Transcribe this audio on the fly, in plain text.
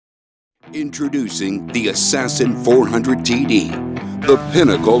Introducing the Assassin 400 TD, the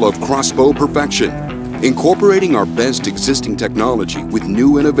pinnacle of crossbow perfection, incorporating our best existing technology with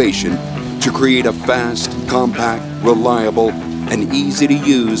new innovation to create a fast, compact, reliable, and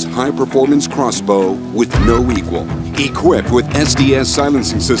easy-to-use high-performance crossbow with no equal. Equipped with SDS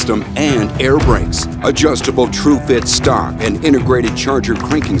silencing system and air brakes, adjustable true-fit stock, and integrated charger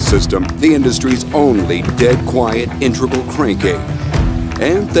cranking system, the industry's only dead-quiet integral crankcase.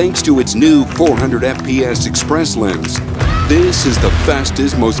 And thanks to its new 400 FPS express lens, this is the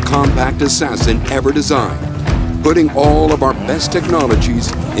fastest, most compact Assassin ever designed, putting all of our best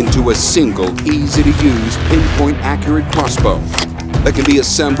technologies into a single, easy-to-use, pinpoint-accurate crossbow that can be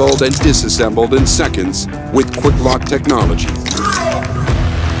assembled and disassembled in seconds with quick-lock technology.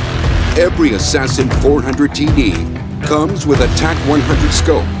 Every Assassin 400 TD comes with a TAC 100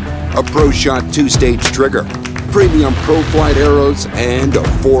 scope, a Pro-Shot 2-stage trigger, premium Pro-Flight arrows, and a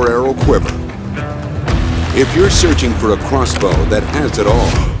 4-arrow quiver. If you're searching for a crossbow that has it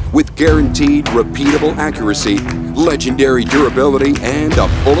all, with guaranteed repeatable accuracy, legendary durability, and a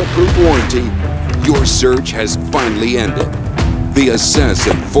bulletproof warranty, your search has finally ended. The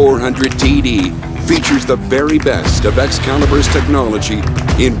Assassin 400 TD features the very best of Excalibur's technology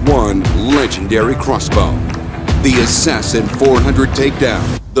in one legendary crossbow. The Assassin 400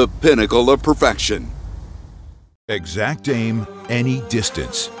 Takedown, the pinnacle of perfection. Exact aim, any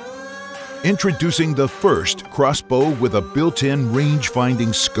distance. Introducing the first crossbow with a built-in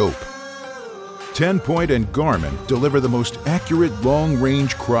range-finding scope. Tenpoint and Garmin deliver the most accurate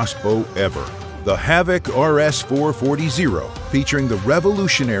long-range crossbow ever. The Havoc RS440 featuring the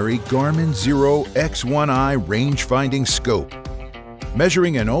revolutionary Garmin Zero X1i range-finding scope.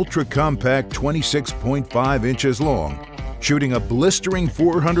 Measuring an ultra-compact 26.5 inches long, shooting a blistering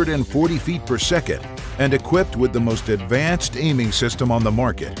 440 feet per second, and equipped with the most advanced aiming system on the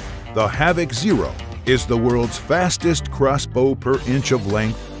market, the Havoc Zero is the world's fastest crossbow per inch of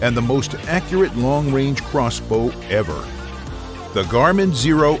length and the most accurate long-range crossbow ever. The Garmin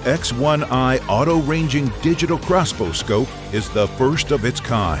Zero X1i auto-ranging digital crossbow scope is the first of its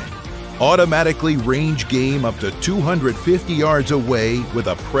kind. Automatically range game up to 250 yards away with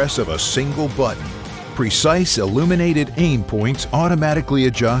a press of a single button. Precise illuminated aim points automatically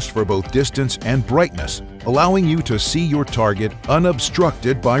adjust for both distance and brightness, allowing you to see your target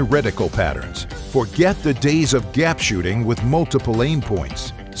unobstructed by reticle patterns. Forget the days of gap shooting with multiple aim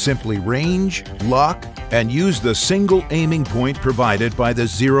points. Simply range, lock, and use the single aiming point provided by the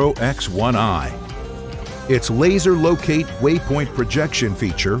Zero X1i. Its laser locate waypoint projection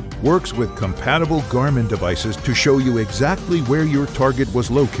feature works with compatible Garmin devices to show you exactly where your target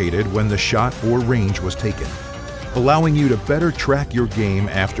was located when the shot or range was taken, allowing you to better track your game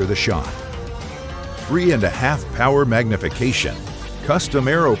after the shot. 3.5 power magnification, custom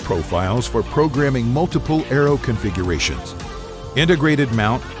arrow profiles for programming multiple arrow configurations, integrated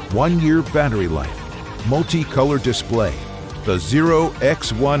mount, 1-year battery life, multi-color display, the Zero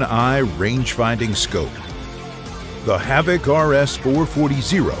X1i range-finding scope. The Havoc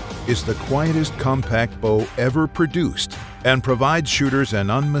RS440 is the quietest compact bow ever produced and provides shooters an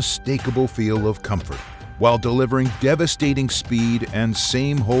unmistakable feel of comfort while delivering devastating speed and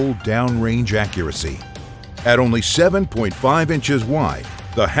same-hole downrange accuracy. At only 7.5 inches wide,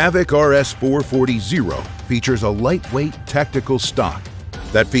 the Havoc RS440 features a lightweight tactical stock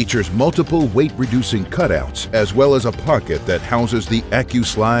that features multiple weight-reducing cutouts as well as a pocket that houses the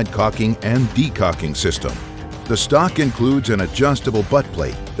AccuSlide cocking and decocking system. The stock includes an adjustable butt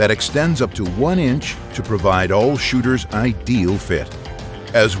plate that extends up to 1 inch to provide all shooters ideal fit,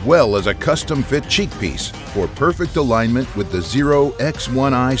 as well as a custom-fit cheek piece for perfect alignment with the Zero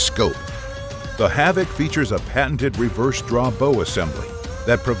X1i scope. The Havoc features a patented reverse draw bow assembly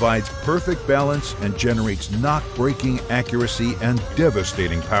that provides perfect balance and generates knock-breaking accuracy and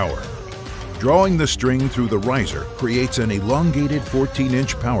devastating power. Drawing the string through the riser creates an elongated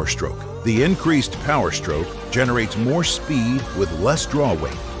 14-inch power stroke. The increased power stroke generates more speed with less draw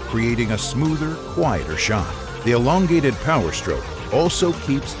weight, creating a smoother, quieter shot. The elongated power stroke also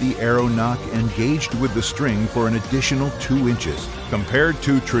keeps the arrow nock engaged with the string for an additional 2 inches. Compared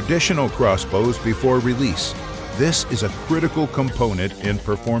to traditional crossbows before release, this is a critical component in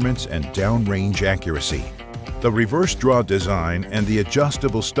performance and downrange accuracy. The reverse draw design and the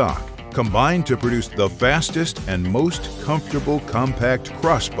adjustable stock combine to produce the fastest and most comfortable compact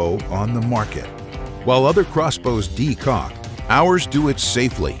crossbow on the market. While other crossbows decock, ours do it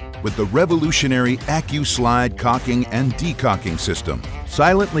safely with the revolutionary AccuSlide cocking and decocking system.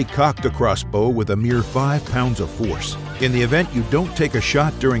 Silently cock the crossbow with a mere 5 pounds of force. In the event you don't take a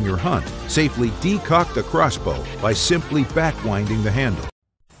shot during your hunt, safely decock the crossbow by simply backwinding the handle.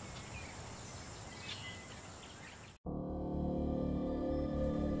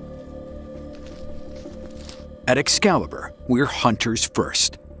 At Excalibur, we're hunters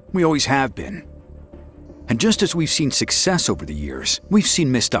first. We always have been. And just as we've seen success over the years, we've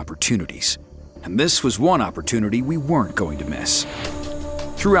seen missed opportunities. And this was one opportunity we weren't going to miss.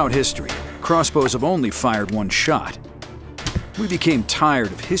 Throughout history, crossbows have only fired one shot. We became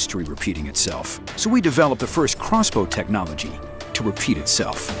tired of history repeating itself, so we developed the first crossbow technology to repeat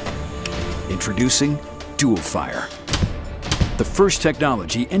itself. Introducing Dualfire, the first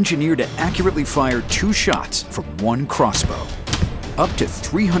technology engineered to accurately fire 2 shots from one crossbow, up to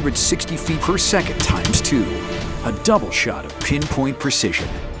 360 feet per second times 2. A double shot of pinpoint precision,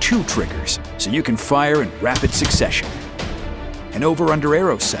 2 triggers, so you can fire in rapid succession. An over-under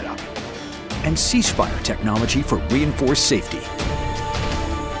arrow setup, and ceasefire technology for reinforced safety.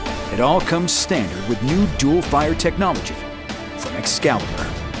 It all comes standard with new Dualfire technology from Excalibur.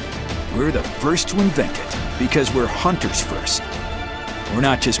 We're the first to invent it because we're hunters first. We're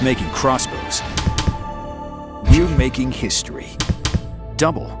not just making crossbows. We're making history.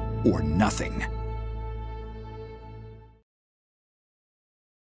 Double or nothing.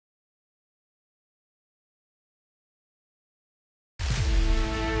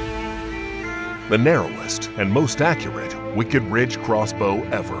 The narrowest and most accurate Wicked Ridge crossbow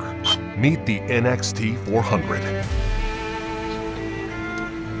ever. Meet the NXT 400.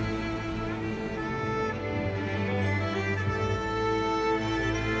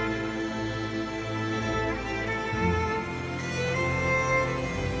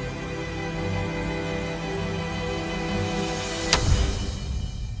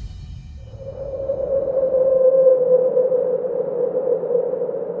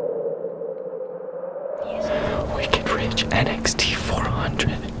 Wicked Ridge NXT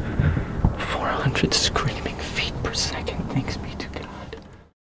 400. 400 screaming feet per second. Thanks be to God.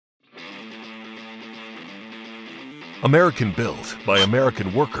 American built by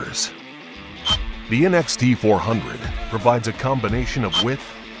American workers. The NXT 400 provides a combination of width,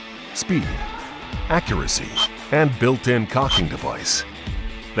 speed, accuracy, and built-in cocking device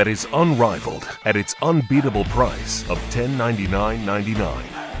that is unrivaled at its unbeatable price of $1099.99.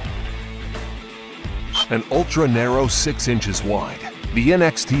 An ultra-narrow 6 inches wide, the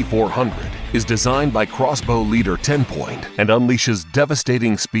NXT 400 is designed by crossbow leader Tenpoint and unleashes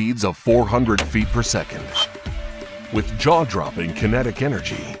devastating speeds of 400 feet per second. With jaw-dropping kinetic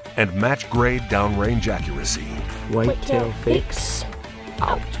energy and match-grade downrange accuracy. Whitetail fix.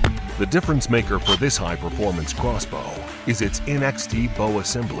 Out. The difference maker for this high-performance crossbow is its NXT bow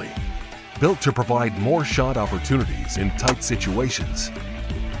assembly, built to provide more shot opportunities in tight situations.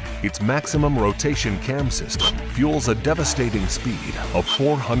 Its maximum rotation cam system fuels a devastating speed of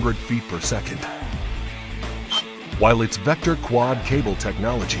 400 feet per second, while its vector quad cable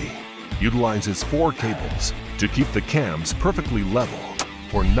technology utilizes 4 cables to keep the cams perfectly level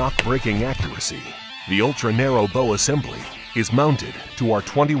for knock-breaking accuracy. The ultra-narrow bow assembly is mounted to our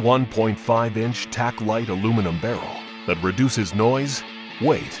 21.5-inch tack-light aluminum barrel that reduces noise,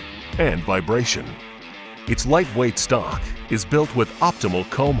 weight, and vibration. Its lightweight stock is built with optimal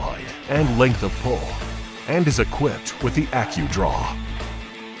comb height and length of pull, and is equipped with the AccuDraw.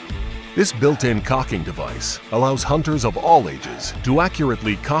 This built-in cocking device allows hunters of all ages to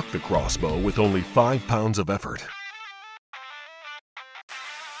accurately cock the crossbow with only 5 pounds of effort.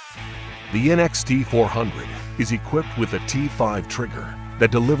 The NXT 400 is equipped with a T5 trigger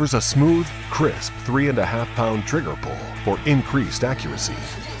that delivers a smooth, crisp 3.5-pound trigger pull for increased accuracy.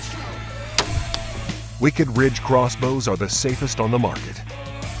 Wicked Ridge crossbows are the safest on the market,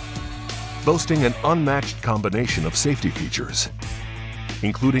 boasting an unmatched combination of safety features,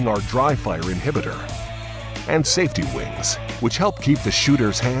 including our dry fire inhibitor and safety wings, which help keep the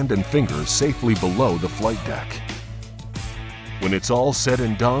shooter's hand and fingers safely below the flight deck. When it's all said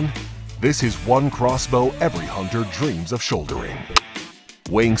and done, this is one crossbow every hunter dreams of shouldering.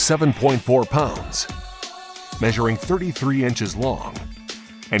 Weighing 7.4 pounds, measuring 33 inches long,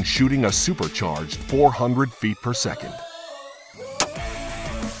 and shooting a supercharged 400 feet per second.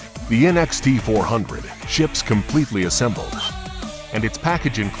 The NXT 400 ships completely assembled, and its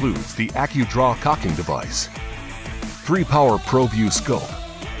package includes the AccuDraw cocking device, 3-power ProView scope,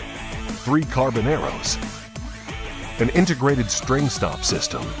 3 carbon arrows, an integrated string stop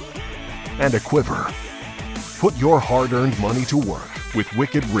system, and a quiver. Put your hard-earned money to work with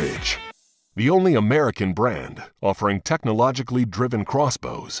Wicked Ridge, the only American brand offering technologically driven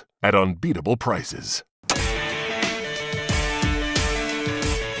crossbows at unbeatable prices.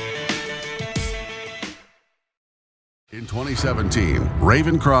 In 2017,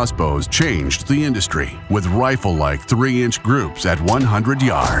 RAVIN Crossbows changed the industry with rifle-like 3-inch groups at 100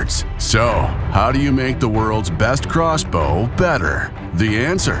 yards. So, how do you make the world's best crossbow better? The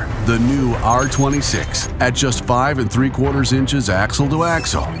answer, the new R26 at just 5 3/4 inches axle to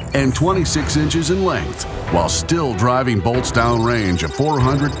axle and 26 inches in length, while still driving bolts down range of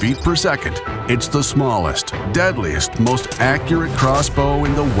 400 feet per second. It's the smallest, deadliest, most accurate crossbow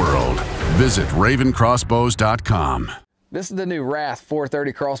in the world. Visit RAVINCrossbows.com. This is the new Wrath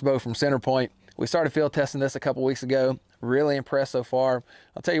 430 crossbow from Tenpoint. We started field testing this a couple weeks ago. Really impressed so far.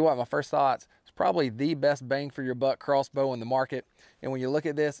 I'll tell you what, my first thoughts, it's probably the best bang for your buck crossbow in the market. And when you look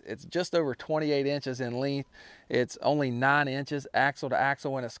at this, it's just over 28 inches in length. It's only 9 inches axle to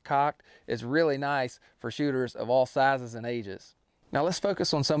axle when it's cocked. It's really nice for shooters of all sizes and ages. Now let's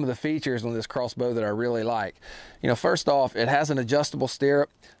focus on some of the features on this crossbow that I really like. You know, first off, it has an adjustable stirrup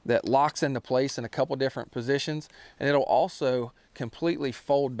that locks into place in a couple different positions, and it'll also completely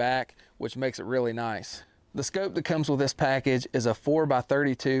fold back, which makes it really nice. The scope that comes with this package is a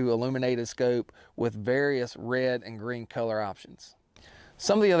 4x32 illuminated scope with various red and green color options.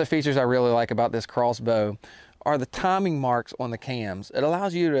 Some of the other features I really like about this crossbow are the timing marks on the cams. It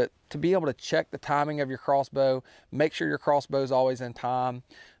allows you to be able to check the timing of your crossbow, make sure your crossbow is always in time.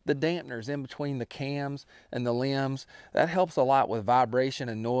 The dampeners in between the cams and the limbs, that helps a lot with vibration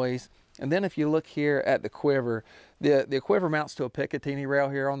and noise. And then if you look here at the quiver, the quiver mounts to a Picatinny rail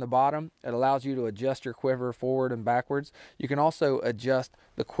here on the bottom. It allows you to adjust your quiver forward and backwards. You can also adjust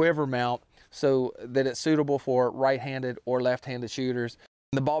the quiver mount so that it's suitable for right-handed or left-handed shooters.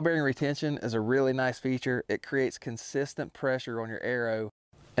 The ball bearing retention is a really nice feature. It creates consistent pressure on your arrow.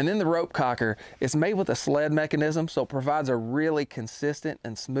 And then the rope cocker, it's made with a sled mechanism, so it provides a really consistent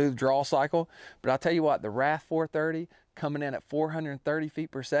and smooth draw cycle. But I'll tell you what, the Wrath 430 coming in at 430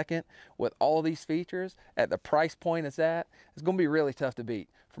 feet per second with all these features at the price point it's at, it's going to be really tough to beat.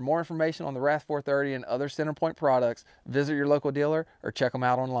 For more information on the Wrath 430 and other Tenpoint products, visit your local dealer or check them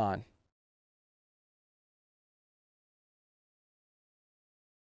out online.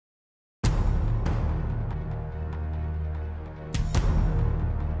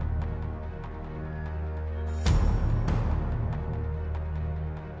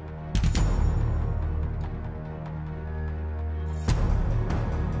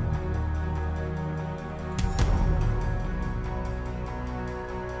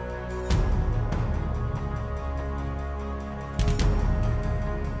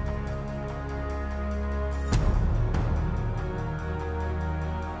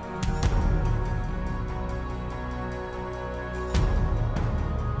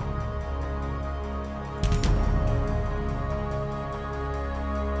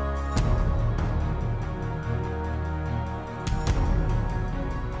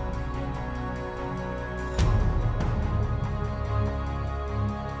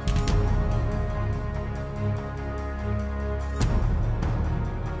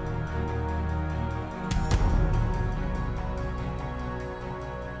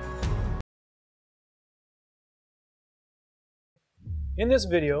 In this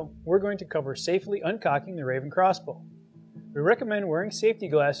video, we're going to cover safely uncocking the RAVIN crossbow. We recommend wearing safety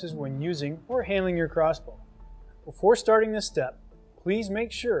glasses when using or handling your crossbow. Before starting this step, please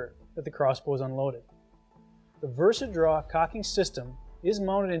make sure that the crossbow is unloaded. The VersaDraw cocking system is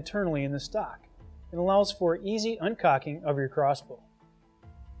mounted internally in the stock and allows for easy uncocking of your crossbow.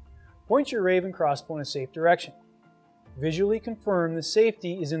 Point your RAVIN crossbow in a safe direction. Visually confirm the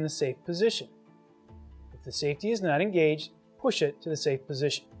safety is in the safe position. If the safety is not engaged, push it to the safe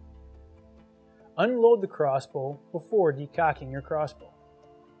position. Unload the crossbow before decocking your crossbow.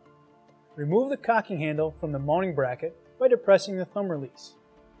 Remove the cocking handle from the mounting bracket by depressing the thumb release.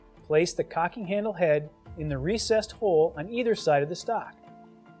 Place the cocking handle head in the recessed hole on either side of the stock.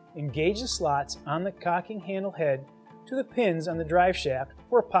 Engage the slots on the cocking handle head to the pins on the drive shaft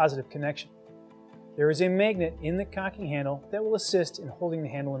for a positive connection. There is a magnet in the cocking handle that will assist in holding the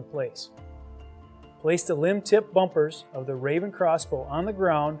handle in place. Place the limb tip bumpers of the RAVIN crossbow on the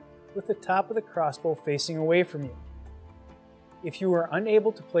ground with the top of the crossbow facing away from you. If you are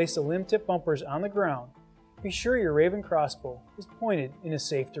unable to place the limb tip bumpers on the ground, be sure your RAVIN crossbow is pointed in a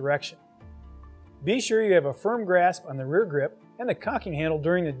safe direction. Be sure you have a firm grasp on the rear grip and the cocking handle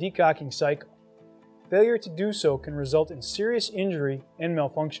during the decocking cycle. Failure to do so can result in serious injury and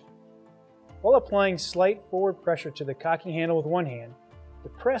malfunction. While applying slight forward pressure to the cocking handle with one hand,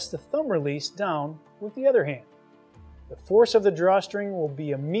 depress the thumb release down with the other hand. The force of the drawstring will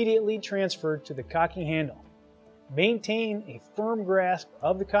be immediately transferred to the cocking handle. Maintain a firm grasp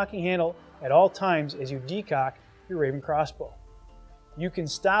of the cocking handle at all times as you decock your RAVIN crossbow. You can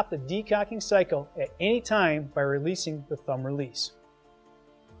stop the decocking cycle at any time by releasing the thumb release.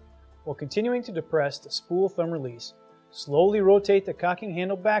 While continuing to depress the spool thumb release, slowly rotate the cocking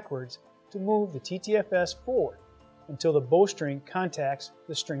handle backwards to move the TTFS forward until the bowstring contacts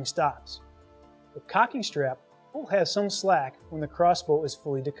the string stops. The cocking strap will have some slack when the crossbow is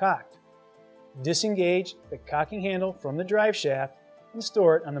fully decocked. Disengage the cocking handle from the drive shaft and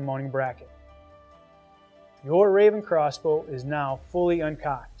store it on the mounting bracket. Your RAVIN crossbow is now fully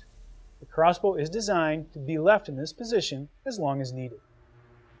uncocked. The crossbow is designed to be left in this position as long as needed.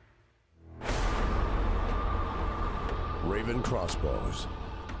 RAVIN Crossbows.